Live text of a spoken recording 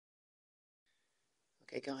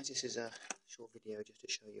Okay guys, this is a short video just to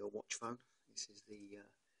show you a watch phone. This is the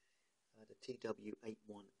tw818.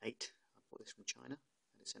 I bought this from China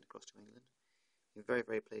and it's sent across to England. I'm very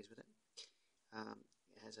pleased with it.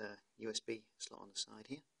 It has a USB slot on the side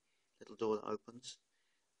here, little door that opens,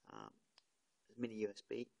 mini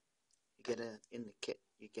USB. You get in the kit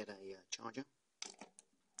you get a charger,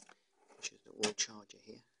 which is the wall charger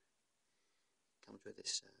here. Comes with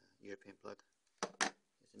this European plug.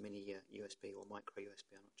 It's a mini USB or micro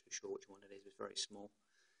USB, I'm not too sure which one it is, it's very small.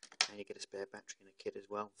 And you get a spare battery in the kit as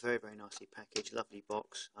well. Very nicely packaged, lovely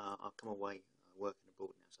box. I've come away working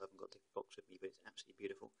abroad now, so I haven't got the box with me, but it's absolutely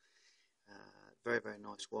beautiful. Very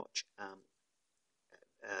nice watch,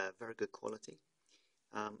 very good quality.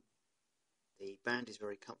 The band is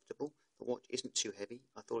very comfortable. The watch isn't too heavy.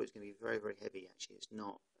 I thought it was going to be very heavy. Actually, it's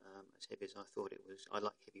not as heavy as I thought it was. I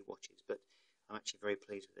like heavy watches, but I'm actually very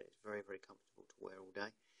pleased with it. It's very comfortable to wear all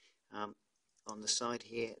day. On the side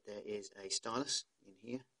here there is a stylus in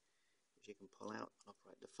here which you can pull out and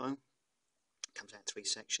operate the phone. It comes out in 3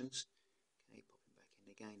 sections. Okay, popping back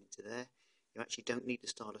in again into there. You actually don't need the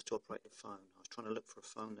stylus to operate the phone. I was trying to look for a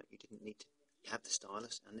phone that you didn't need to have the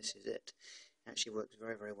stylus, and this is it. It actually works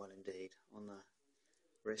very well indeed. On the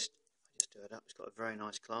wrist, if I just do it up, it's got a very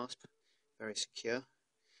nice clasp, very secure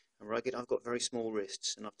and rugged. I've got very small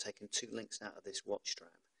wrists and I've taken 2 links out of this watch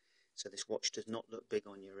strap, so this watch does not look big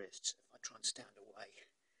on your wrists. If I try and stand away,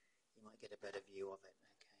 you might get a better view of it,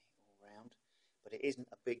 okay, all round. But it isn't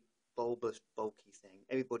a big, bulbous, bulky thing.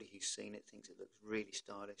 Everybody who's seen it thinks it looks really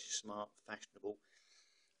stylish, smart, fashionable,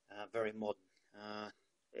 very modern.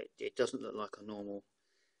 It doesn't look like a normal,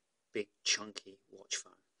 big, chunky watch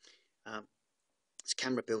phone. There's a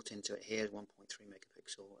camera built into it here, 1.3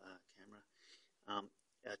 megapixel camera.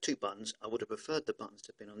 2 buttons. I would have preferred the buttons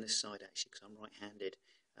to have been on this side actually, because I'm right-handed,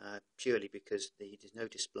 purely because there's no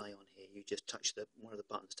display on here. You just touch one of the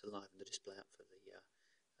buttons to liven the display up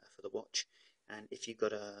for the watch. And if you've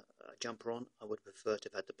got a jumper on, I would prefer to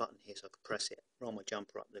have had the button here so I could press it, roll my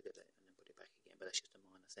jumper up, look at it, and then put it back again. But that's just a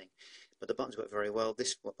minor thing. But the buttons work very well.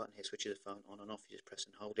 This button here switches the phone on and off. You just press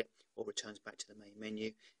and hold it, or returns back to the main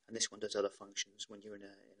menu. And this one does other functions. When you're in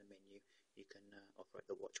a menu, you can operate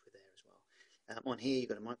the watch with there as well. On here you've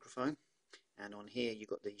got a microphone, and on here you've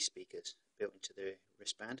got the speakers built into the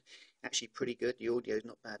wristband. Actually pretty good. The audio is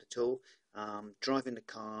not bad at all. Driving the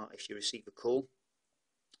car, if you receive a call,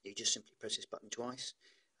 you just simply press this button twice,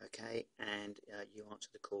 okay, and you answer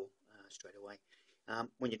the call straight away.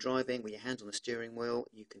 When you're driving with your hands on the steering wheel,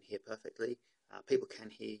 you can hear perfectly. People can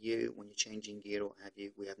hear you when you're changing gear or what have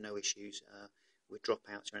you. We have no issues with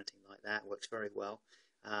dropouts or anything like that. It works very well.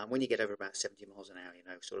 When you get over about 70 miles an hour, you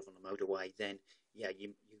know, sort of on the motorway, then yeah,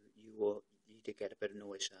 you do get a bit of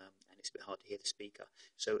noise, and it's a bit hard to hear the speaker.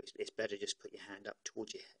 So it's better just put your hand up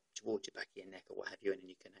towards your back of your neck or what have you, and then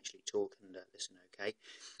you can actually talk and listen. Okay,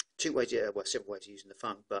 2 ways, well, several ways of using the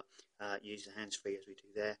phone, but use the hands-free as we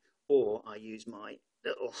do there, or I use my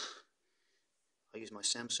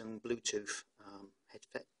Samsung Bluetooth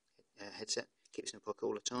headset. Keeps in the pocket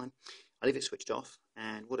all the time. I leave it switched off,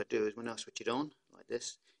 and what I do is when I switch it on like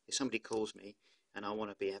this, if somebody calls me and I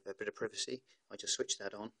want to have a bit of privacy, I just switch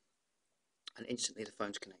that on and instantly the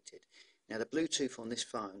phone's connected. Now the Bluetooth on this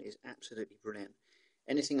phone is absolutely brilliant.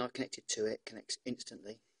 Anything I've connected to it connects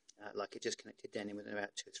instantly, like it just connected then within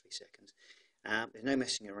about 2 or 3 seconds. There's no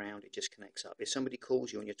messing around, it just connects up. If somebody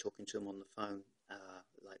calls you and you're talking to them on the phone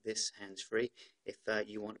like this, hands-free, if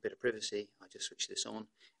you want a bit of privacy, I just switch this on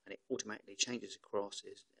and it automatically changes across,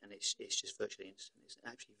 and it's just virtually instant. It's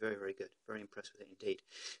actually very good. Very impressed with it indeed.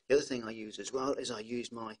 The other thing I use as well is I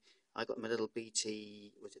got my little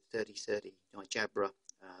BT, was it 3030, my Jabra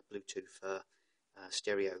Bluetooth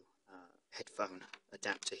stereo headphone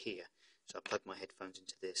adapter here. So I plug my headphones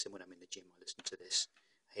into this, and when I'm in the gym I listen to this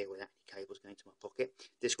here without any cables going to my pocket.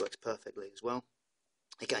 This works perfectly as well.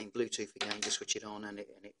 Again, Bluetooth again, just switch it on and it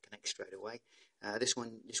connects straight away. This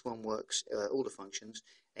one works all the functions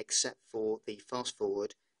except for the fast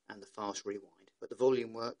forward and the fast rewind. But the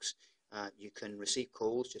volume works. You can receive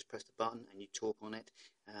calls, just press the button and you talk on it.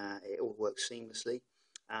 It all works seamlessly.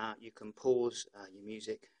 You can pause your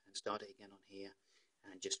music and start it again on here,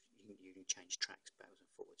 and just you can change tracks backwards and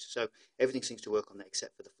forwards. So everything seems to work on that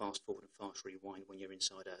except for the fast forward and fast rewind when you're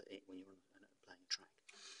inside when you're playing a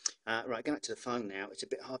track. Right, going back to the phone now. It's a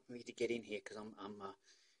bit hard for me to get in here because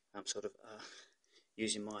I'm sort of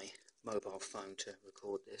using my mobile phone to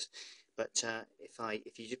record this. But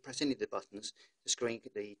if you just press any of the buttons,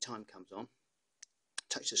 the time comes on.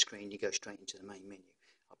 Touch the screen, you go straight into the main menu.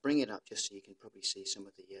 I'll bring it up just so you can probably see some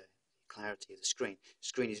of the clarity of the screen. The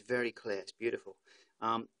screen is very clear, it's beautiful.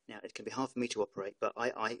 Now it can be hard for me to operate, but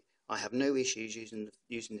I I have no issues using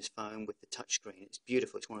this phone with the touchscreen. It's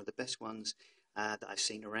beautiful. It's one of the best ones that I've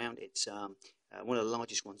seen around. It's one of the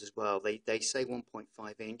largest ones as well. They say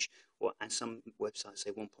 1.5 inch, and some websites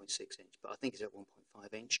say 1.6 inch, but I think it's at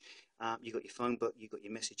 1.5 inch. You've got your phone book, you've got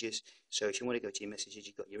your messages. So if you want to go to your messages,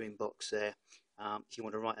 you've got your inbox there. If you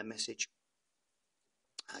want to write a message,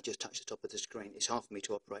 just touch the top of the screen. It's hard for me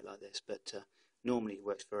to operate like this, but normally it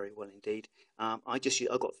works very well indeed. I've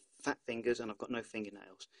got fat fingers and I've got no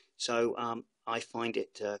fingernails, so I find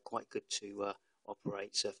it quite good to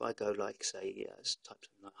operate. So if I go like, say, type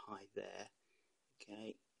something like hi there,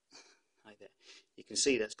 okay, hi there, you can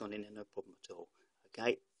see that's gone in there, no problem at all.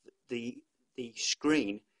 Okay, the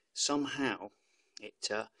screen, somehow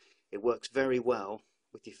it works very well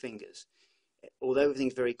with your fingers. Although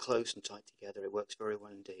everything's very close and tight together, it works very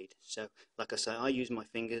well indeed. So, like I say, I use my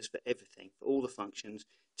fingers for everything, for all the functions,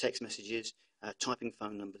 text messages, typing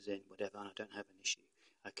phone numbers in, whatever, and I don't have an issue.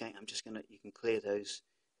 Okay, you can clear those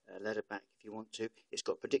letter back if you want to. It's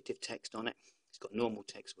got predictive text on it. It's got normal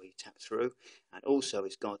text where you tap through, and also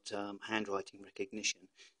it's got handwriting recognition.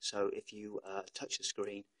 So if you touch the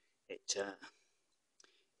screen, it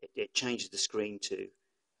changes the screen to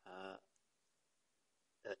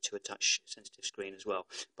a touch-sensitive screen as well.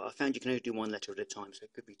 But I found you can only do one letter at a time, so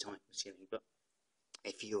it could be time-consuming. But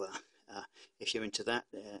if you're into that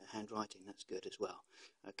handwriting, that's good as well.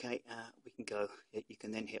 Okay, we can go. You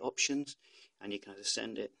can then hit options, and you can either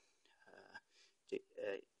send it.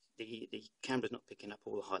 The camera's not picking up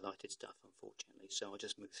all the highlighted stuff, unfortunately. So I'll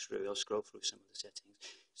just move through. I'll scroll through some of the settings.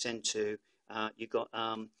 Send to. You've got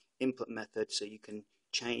input method, so you can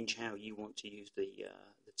change how you want to use the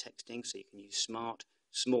texting. So you can use smart,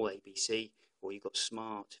 small ABC, or you've got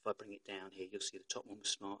smart. If I bring it down here, you'll see the top one was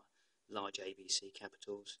smart, large ABC,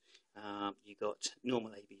 capitals. You've got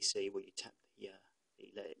normal ABC, where you tap the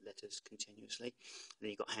letters continuously. And then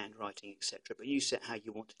you've got handwriting, etc. But you set how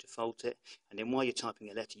you want to default it. And then while you're typing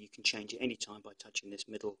a letter, you can change it anytime by touching this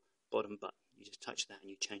middle bottom button. You just touch that and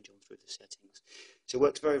you change on through the settings. So it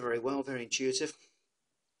works very, very well, very intuitive.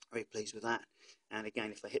 Very pleased with that. And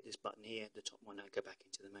again, if I hit this button here, the top one, I'll go back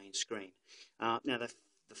into the main screen. Now the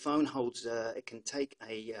phone holds, it can take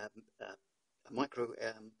a micro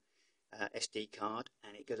SD card,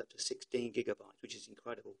 and it goes up to 16 gigabytes, which is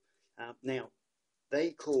incredible. Now,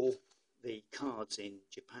 they call the cards in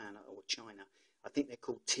Japan or China, I think they're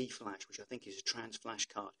called T-Flash, which I think is a trans flash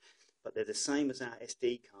card. But they're the same as our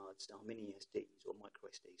SD cards, our mini SDs or micro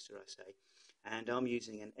SDs, should I say. And I'm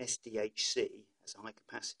using an SDHC as a high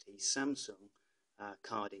capacity Samsung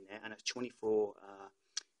card in there, and it's 24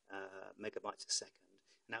 megabytes a second.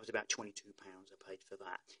 And that was about £22 I paid for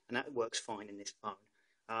that. And that works fine in this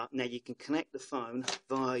phone. Now you can connect the phone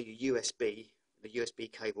via your USB. The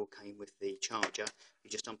USB cable came with the charger. You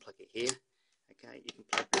just unplug it here. Okay, you can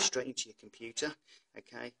plug this straight into your computer.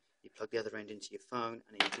 Okay, you plug the other end into your phone,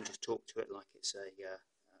 and then you can just talk to it like it's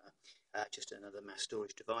just another mass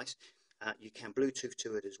storage device. You can Bluetooth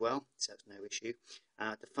to it as well, so that's no issue.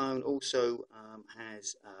 The phone also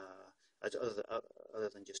has, other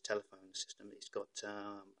than just telephone system, it's got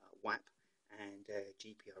WAP and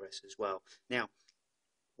GPRS as well. Now,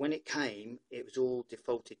 when it came, it was all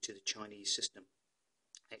defaulted to the Chinese system.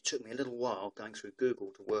 It took me a little while going through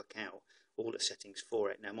Google to work out all the settings for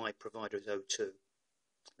it. Now, my provider is O2.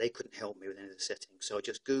 They couldn't help me with any of the settings, so I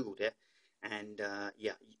just Googled it, and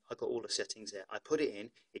yeah, I got all the settings there. I put it in.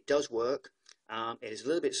 It does work. It is a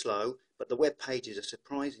little bit slow, but the web pages are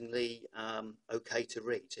surprisingly okay to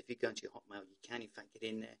read. So if you go into your Hotmail, you can in fact get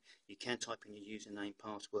in there. You can type in your username,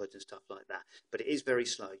 passwords, and stuff like that. But it is very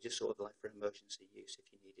slow, just sort of like for emergency use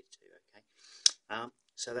if you needed to. Okay,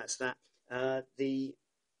 so that's that. The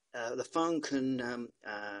phone can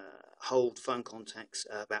hold phone contacts,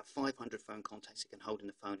 about 500 phone contacts it can hold in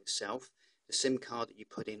the phone itself. The SIM card that you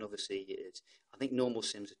put in, obviously, is, I think normal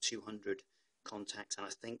SIMs are 200 contacts, and I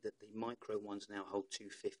think that the micro ones now hold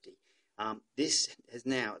 250. This has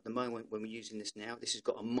now, at the moment when we're using this now, this has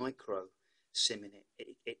got a micro SIM in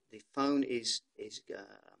it. The phone is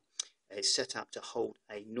set up to hold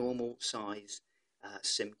a normal size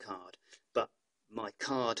SIM card, but my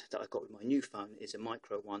card that I got with my new phone is a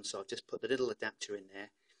micro one, so I've just put the little adapter in there,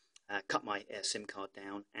 cut my SIM card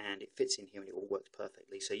down, and it fits in here and it all works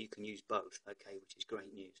perfectly, so you can use both, okay, which is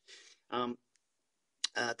great news.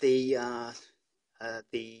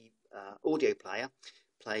 The audio player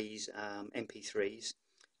plays MP3s,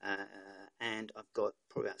 and I've got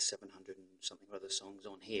probably about 700 and something other songs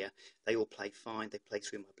on here. They all play fine. They play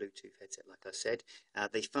through my Bluetooth headset, like I said.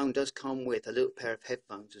 The phone does come with a little pair of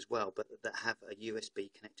headphones as well, but that have a USB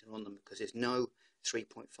connector on them, because there's no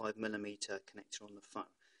 3.5mm connector on the phone.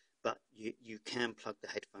 but you can plug the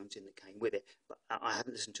headphones in that came with it. But I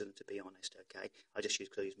haven't listened to them, to be honest. Okay, I just use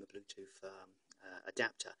my Bluetooth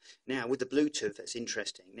adapter. Now with the Bluetooth, that's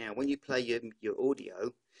interesting. Now when you play your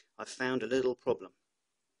audio, I found a little problem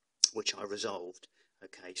which I resolved.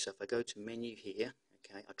 Okay, so if I go to menu here,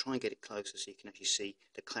 okay, I'll try and get it closer so you can actually see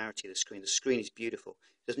the clarity of the screen. The screen is beautiful.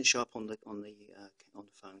 It doesn't show up on the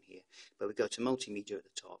phone here, but we go to multimedia at the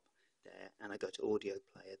top there, and I go to audio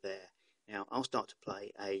player there. Now I'll start to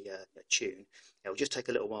play a tune. It'll just take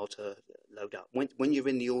a little while to load up. When you're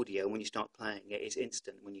in the audio, when you start playing it, it's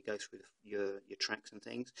instant when you go through your tracks and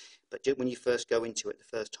things. But when you first go into it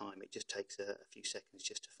the first time, it just takes a few seconds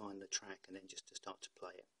just to find the track and then just to start to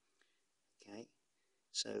play it. Okay,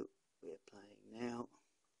 so we're playing now.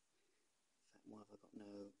 In fact, why have I got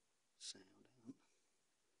no sound?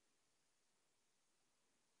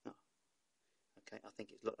 Oh, okay, I think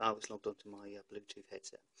it's I was logged onto my Bluetooth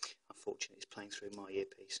headset. Unfortunately, it's playing through my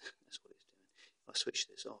earpiece. That's what it's doing. If I switch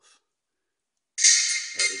this off,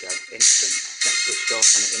 there we go. Instant. That switched off,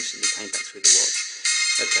 and it instantly came back through the watch.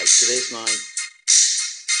 Okay, so there's my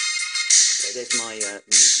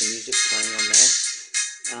some music playing on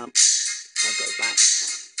there. I'll go back.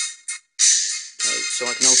 Okay, so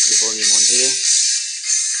I can alter the volume on here.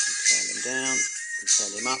 I can turn them down, I can turn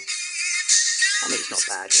them up. I mean, it's not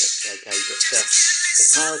bad, it's okay, but the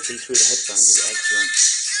clarity through the headphones is excellent.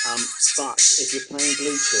 But if you're playing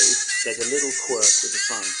Bluetooth, there's a little quirk with the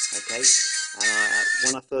phone, okay? And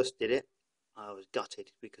when I first did it, I was gutted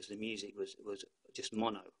because the music was just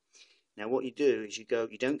mono. Now what you do is you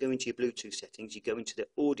don't go into your Bluetooth settings, you go into the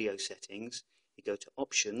audio settings, you go to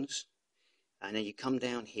options, and then you come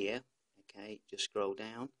down here, okay, just scroll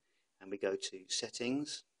down, and we go to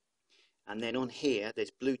settings, and then on here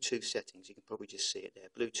there's Bluetooth settings. You can probably just see it there,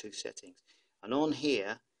 Bluetooth settings, and on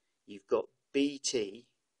here you've got BT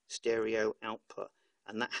stereo output,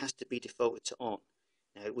 and that has to be defaulted to on.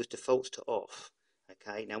 Now it was defaults to off.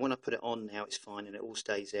 Okay, now when I put it on now, it's fine and it all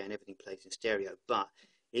stays there and everything plays in stereo. But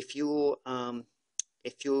if you're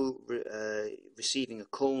receiving a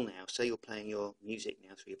call now, say you're playing your music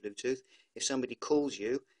now through your Bluetooth, if somebody calls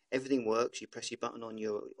you, everything works. You press your button on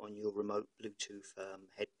your remote Bluetooth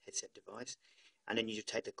headset device, and then you just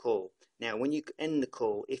take the call. Now when you end the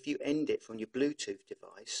call, if you end it from your Bluetooth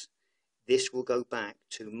device, this will go back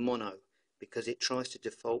to mono because it tries to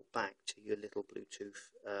default back to your little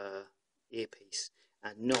Bluetooth earpiece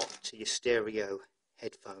and not to your stereo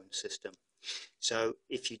headphone system. So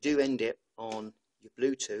if you do end it on your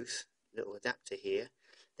Bluetooth little adapter here,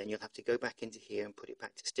 then you'll have to go back into here and put it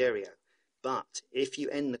back to stereo. But if you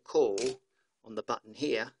end the call on the button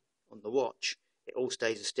here on the watch, it all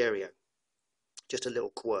stays a stereo. Just a little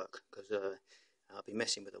quirk, because I'll be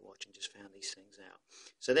messing with the watch and just found these things out.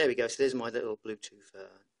 So there we go. So there's my little Bluetooth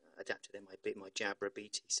adapter there, my Jabra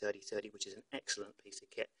BT3030, which is an excellent piece of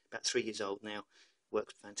kit. About 3 years old now,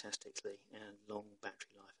 works fantastically, and long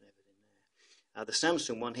battery life and everything there. The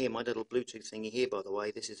Samsung one here, my little Bluetooth thingy here, by the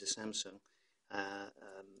way, this is a Samsung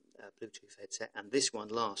Bluetooth headset, and this one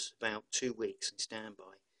lasts about 2 weeks in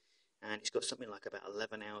standby, and it's got something like about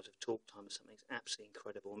 11 hours of talk time or something. It's absolutely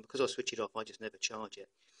incredible, and because I switch it off, I just never charge it.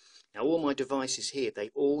 Now all my devices here, they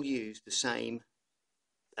all use the same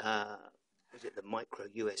is it the micro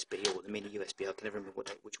USB or the mini USB? I can never remember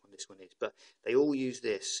which one this one is, but they all use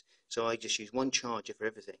this. So I just use one charger for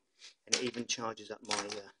everything, and it even charges up my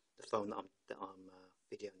the phone that I'm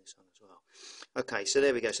videoing this on as well. Okay, so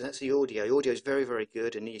there we go. So that's the audio. The audio is very, very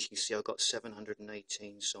good, and as you can see, I've got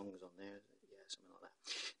 718 songs on there. Yeah, something like that.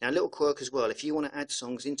 Now, a little quirk as well. If you want to add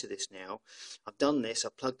songs into this now, I've done this.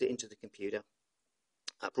 I've plugged it into the computer.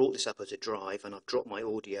 I brought this up as a drive, and I've dropped my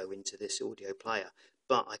audio into this audio player,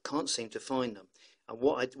 but I can't seem to find them. And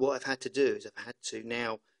what I've had to do is I've had to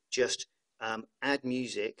now just add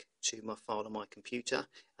music to my file on my computer,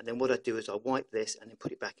 and then what I do is I wipe this and then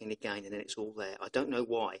put it back in again, and then it's all there. I don't know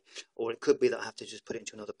why, or it could be that I have to just put it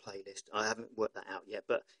into another playlist. I haven't worked that out yet,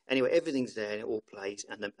 but anyway, everything's there and it all plays,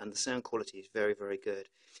 and the sound quality is very, very good.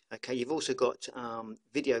 Okay, you've also got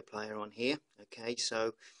video player on here. Okay,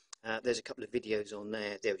 so there's a couple of videos on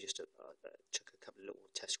there. They were just took a couple of little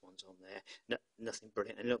test ones on there. Nothing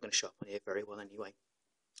brilliant, and they're not going to show up on here very well anyway,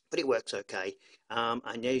 but it works okay.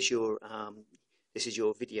 And there's your this is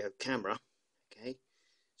your video camera. Okay,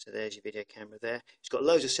 so there's your video camera there. It's got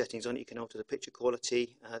loads of settings on it. You can alter the picture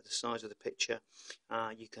quality, the size of the picture.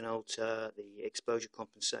 You can alter the exposure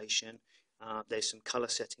compensation. There's some color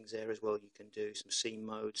settings there as well. You can do some scene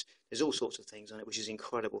modes. There's all sorts of things on it, which is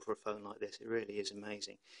incredible for a phone like this. It really is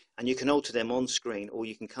amazing. And you can alter them on screen, or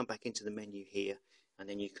you can come back into the menu here, and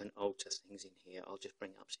then you can alter things in here. I'll just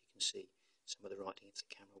bring it up so you can see some of the writing if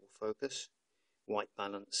the camera will focus. white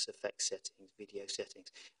balance, effect settings, video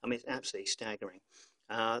settings. I mean, it's absolutely staggering.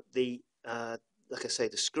 Like I say,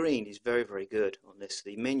 the screen is very, very good on this.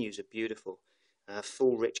 The menus are beautiful,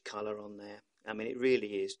 full rich color on there. I mean, it really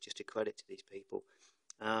is just a credit to these people.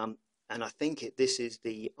 And I think this is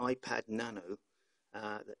the iPad Nano,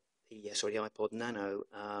 the iPod Nano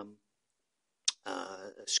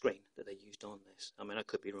screen that they used on this. I mean, I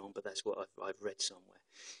could be wrong, but that's what I've read somewhere.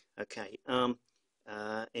 Okay.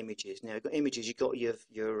 Images. Now, you've got images, you've got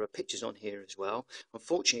your pictures on here as well.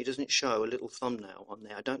 Unfortunately, it doesn't show a little thumbnail on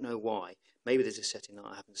there. I don't know why. Maybe there's a setting that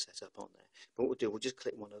I haven't set up on there. But what we'll do, we'll just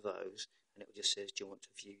click one of those, and it will just says, do you want to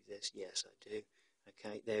view this? Yes, I do.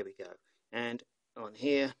 Okay, there we go. And on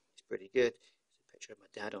here, it's pretty good. It's a picture of my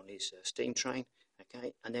dad on his steam train.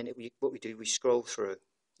 Okay, and then what we do, we scroll through.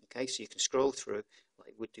 Okay, so you can scroll through like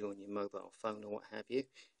you would do on your mobile phone or what have you.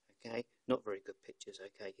 Okay, not very good pictures.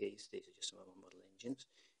 Okay, these are just some of my model engines.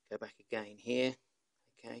 Go back again here.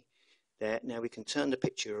 Okay, there. Now we can turn the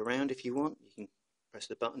picture around if you want. You can press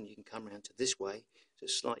the button. You can come around to this way, so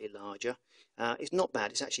it's slightly larger. It's not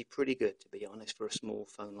bad. It's actually pretty good, to be honest, for a small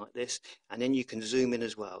phone like this. And then you can zoom in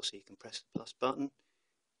as well. So you can press the plus button.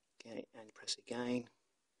 Okay, and press again.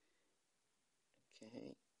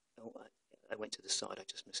 Okay. Oh, I went to the side. I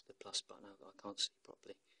just missed the plus button. I can't see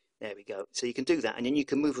properly. There we go. So you can do that, and then you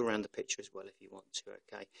can move around the picture as well if you want to.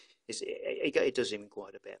 Okay, it does zoom in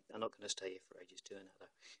quite a bit. I'm not going to stay here for ages doing that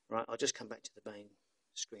though. Right, I'll just come back to the main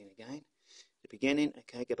screen again. The beginning.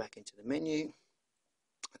 Okay, go back into the menu.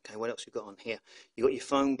 Okay, what else we got on here? You got your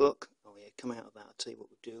phone book. Oh yeah, come out of that. I'll tell you what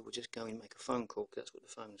we'll do. We'll just go and make a phone call because that's what the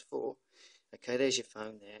phone's for. Okay, there's your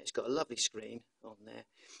phone there. It's got a lovely screen on there,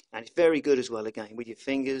 and it's very good as well. Again, with your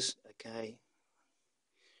fingers. Okay.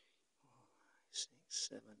 6,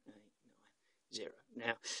 7, 8, 9, 0.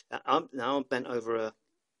 Now I'm bent over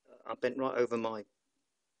I'm bent right over my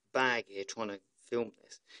bag here trying to film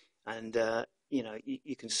this, and you know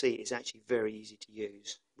you can see it's actually very easy to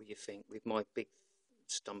use with my big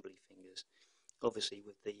stumbly fingers. Obviously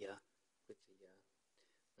with the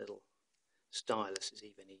little stylus it's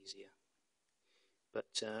even easier.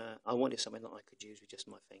 But I wanted something that I could use with just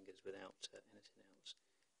my fingers without anything else.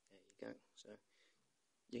 There you go. So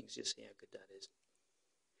you can just see how good that is.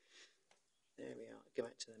 There we are. Go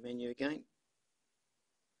back to the menu again.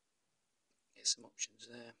 There's some options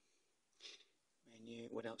there. Menu.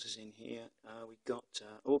 What else is in here? We've got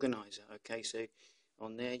organizer. Okay, so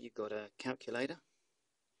on there you've got a calculator.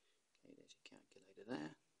 Okay, there's your calculator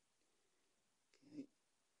there. Okay.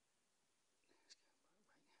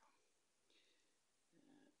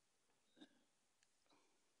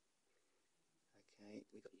 Okay,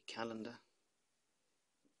 we've got your calendar.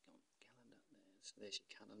 So there's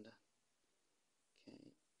your calendar.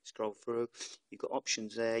 Okay, scroll through. You've got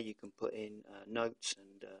options there. You can put in notes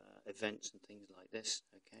and events and things like this.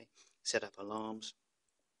 Okay, set up alarms.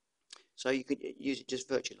 So you could use it just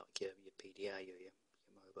virtually like your PDA or your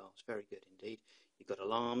mobile. It's very good indeed. You've got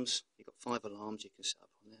alarms. You've got 5 alarms you can set up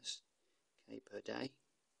on this. Okay, per day.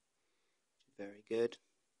 Very good.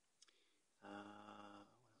 What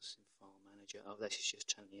else in File Manager? Oh, this is just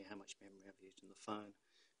telling you how much memory I've used on the phone.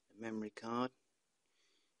 The memory card.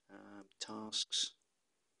 Tasks.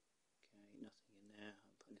 Okay, nothing in there. I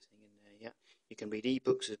haven't put anything in there yet. You can read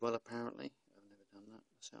ebooks as well, apparently. I've never done that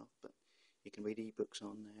myself, but you can read ebooks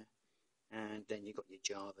on there. And then you've got your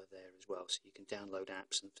Java there as well, so you can download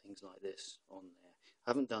apps and things like this on there. I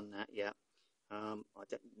haven't done that yet. I'm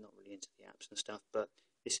not really into the apps and stuff, but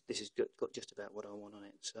this has got just about what I want on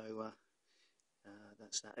it. So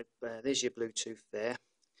that's that. There's your Bluetooth there.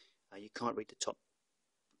 You can't read the top.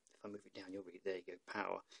 If I move it down, you'll read, there you go,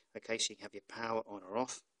 power. Okay, so you can have your power on or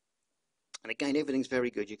off. And again, everything's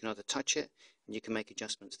very good. You can either touch it, and you can make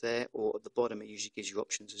adjustments there, or at the bottom it usually gives you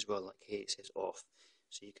options as well, like here it says off.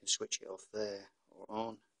 So you can switch it off there, or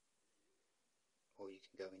on, or you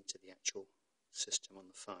can go into the actual system on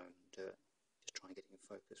the phone and do it. Just try and get it in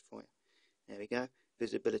focus for you. There we go.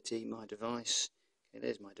 Visibility, my device. Okay,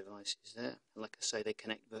 there's my devices there. And like I say, they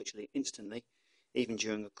connect virtually instantly. Even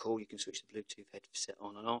during a call, you can switch the Bluetooth headset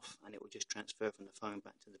on and off, and it will just transfer from the phone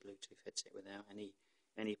back to the Bluetooth headset without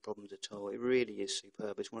any problems at all. It really is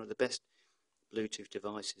superb. It's one of the best Bluetooth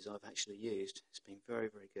devices I've actually used. It's been very,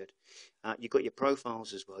 very good. You've got your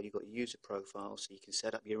profiles as well. You've got your user profiles, so you can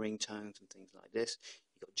set up your ringtones and things like this.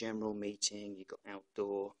 You've got general meeting. You've got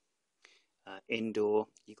outdoor, indoor.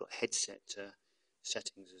 You've got headset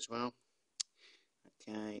settings as well.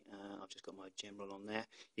 Okay, I've just got my general on there.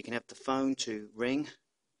 You can have the phone to ring,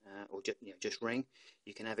 or just ring.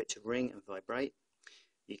 You can have it to ring and vibrate.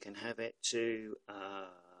 You can have it to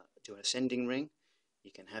do an ascending ring.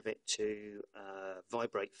 You can have it to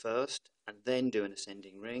vibrate first and then do an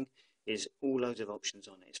ascending ring. There's all loads of options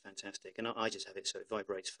on it. It's fantastic, and I just have it so it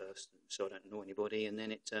vibrates first, so I don't annoy anybody, and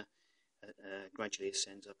then it gradually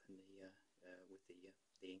ascends up in the with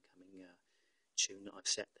the incoming tune that I've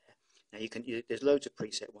set there. Now there's loads of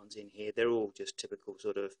preset ones in here. They're all just typical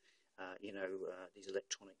sort of these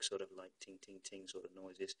electronic sort of like ting ting ting sort of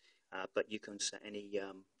noises, but you can set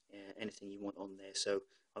anything you want on there. So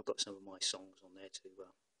I've got some of my songs on there to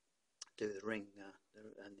do the ring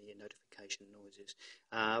and the notification noises.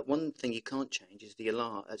 One thing you can't change is the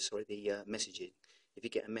alarm. The messaging. If you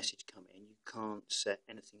get a message come in, you can't set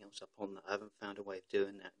anything else up on that. I haven't found a way of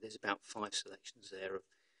doing that. There's about 5 selections there of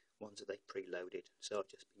ones that they've preloaded, so I've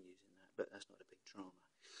just been using that, but that's not a big drama.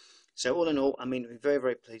 So all in all, I mean, I'm very,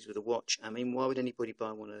 very pleased with the watch. I mean, why would anybody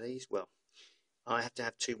buy one of these? Well, I have to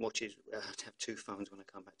have 2 watches. I have to have 2 phones when I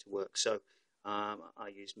come back to work. So I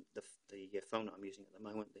use the phone that I'm using at the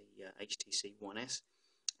moment, the HTC One S,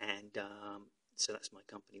 and so that's my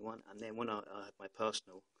company one. And then when I have my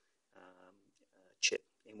personal chip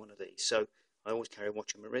in one of these, so I always carry a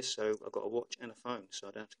watch on my wrist. So I've got a watch and a phone, so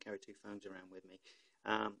I don't have to carry 2 phones around with me.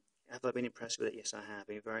 Have I been impressed with it? Yes, I have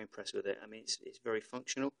been very impressed with it. I mean, it's very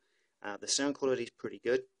functional. The sound quality is pretty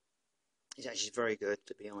good. It's actually very good,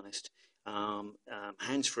 to be honest.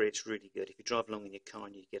 Hands-free, it's really good. If you drive along in your car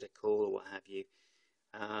and you get a call or what have you,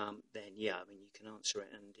 then yeah, I mean, you can answer it,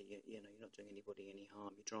 and you're not doing anybody any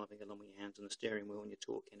harm. You're driving along with your hands on the steering wheel and you're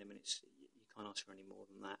talking. I mean, you can't ask for any more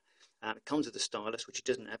than that. It comes with a stylus, which it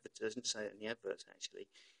doesn't say it in the adverts actually.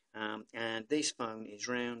 And this phone is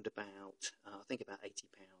round about, I think about £80,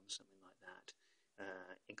 something like that,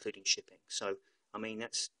 including shipping. So, I mean,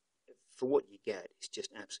 that's for what you get. It's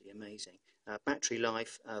just absolutely amazing. Battery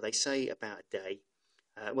life, they say about a day.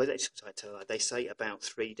 They say about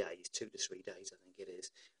 3 days, 2 to 3 days, I think it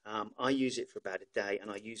is. I use it for about a day,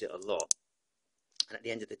 and I use it a lot. And at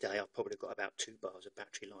the end of the day, I've probably got about 2 bars of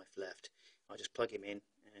battery life left. I just plug him in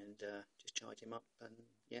and just charge him up, and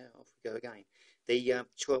yeah, off we go again.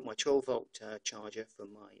 My 12-volt charger for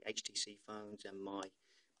my HTC phones and my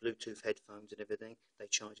Bluetooth headphones and everything, they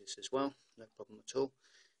charge this as well, no problem at all.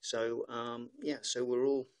 So yeah, so we're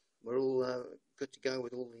all good to go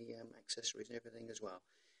with all the accessories and everything as well.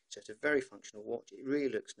 So it's a very functional watch. It really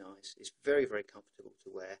looks nice. It's very, very comfortable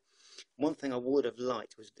to wear. One thing I would have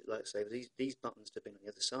liked was, like I say, these buttons to have been on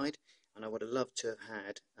the other side, and I would have loved to have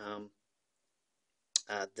had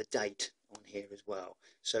the date on here as well.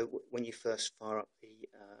 So when you first fire up the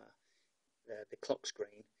clock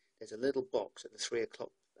screen, there's a little box at the 3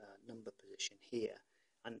 o'clock number position here,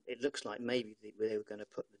 and it looks like maybe they were going to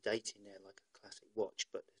put the date in there like a classic watch,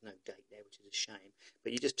 but there's no date there, which is a shame.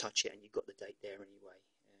 But you just touch it and you've got the date there anyway,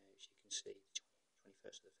 as you can see,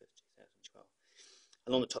 21st of the 5th, 2012.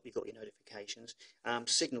 And on the top you've got your notifications.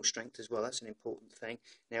 Signal strength as well, that's an important thing.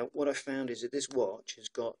 Now what I found is that this watch has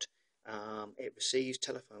got, it receives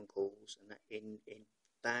telephone calls and that in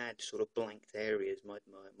bad sort of blanked areas. My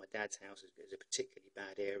dad's house is a particularly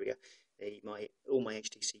bad area. All my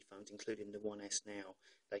HTC phones, including the One S now,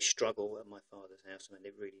 they struggle at my father's house. I mean,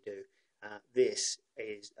 they really do. This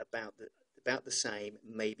is about the same,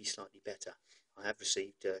 maybe slightly better. I have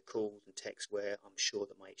received calls and texts where I'm sure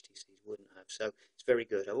that my HTCs wouldn't have, so it's very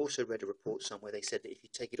good. I've also read a report somewhere they said that if you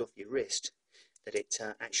take it off your wrist, that it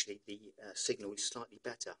actually the signal is slightly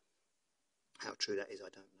better. How true that is, I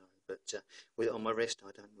don't know, but with it on my wrist,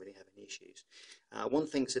 I don't really have any issues. One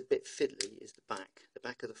thing that's a bit fiddly is the back. The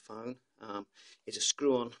back of the phone is a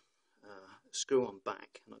screw-on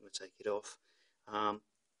back. I'm not going to take it off,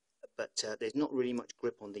 but there's not really much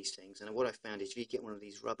grip on these things. And what I found is if you get one of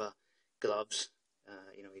these rubber gloves,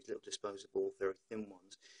 these little disposable, very thin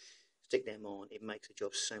ones, stick them on, it makes the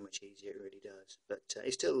job so much easier, it really does. But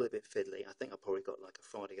it's still a little bit fiddly. I think I probably got like a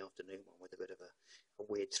Friday afternoon one with a bit of a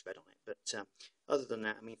weird thread on it. But other than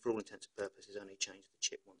that, I mean, for all intents and purposes, only change the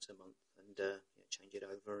chip once a month and change it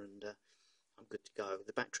over, and I'm good to go.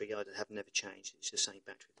 The battery I have never changed. It's the same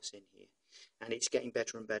battery that's in here, and it's getting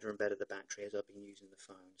better and better and better, the battery, as I've been using the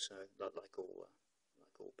phone. So like all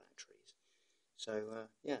batteries. So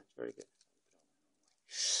yeah, it's very good.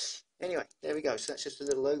 Anyway, there we go. So that's just a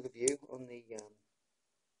little overview on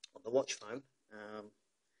the watch phone.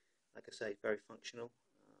 Like I say, it's very functional.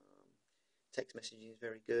 Text messaging is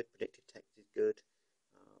very good. Predictive text is good.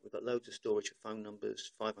 We've got loads of storage for phone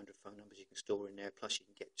numbers. 500 phone numbers you can store in there. Plus you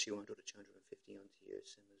can get 200 or 250 onto your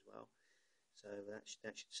SIM as well. So that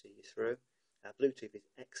should see you through. Bluetooth is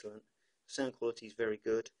excellent. Sound quality is very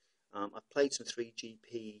good. I've played some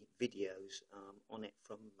 3GP videos on it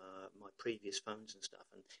from my previous phones and stuff,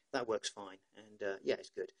 and that works fine. And yeah, it's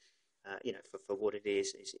good. you know, for what it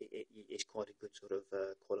is, it's quite a good sort of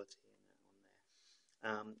quality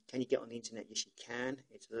on there. Can you get on the internet? Yes, you can.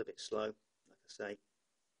 It's a little bit slow, like I say,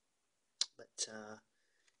 but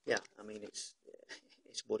yeah, I mean, it's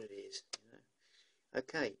what it is, you know.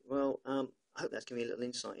 Okay, well, I hope that's given me a little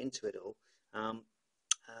insight into it all.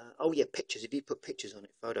 Oh yeah, pictures. If you put pictures on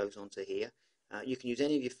it, photos onto here, you can use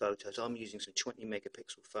any of your photos. I'm using some 20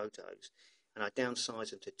 megapixel photos, and I downsize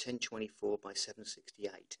them to 1024 by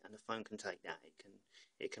 768, and the phone can take that.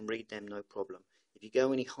 It can read them no problem. If you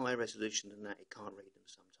go any higher resolution than that, it can't read them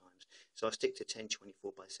sometimes. So I stick to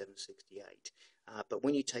 1024 by 768. But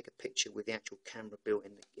when you take a picture with the actual camera built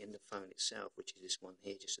in the phone itself, which is this one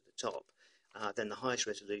here just at the top, then the highest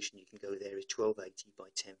resolution you can go there is 1280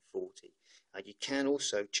 by 1040. You can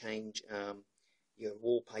also change your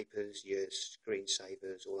wallpapers, your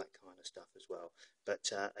screensavers, all that kind of stuff as well.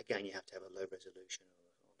 But again, you have to have a low resolution on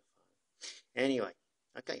the phone. Anyway,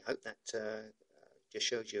 okay, hope that just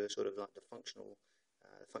shows you sort of like the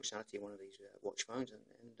functionality of one of these watch phones. And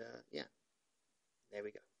yeah, there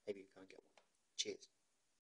we go. Maybe you can get one. Cheers.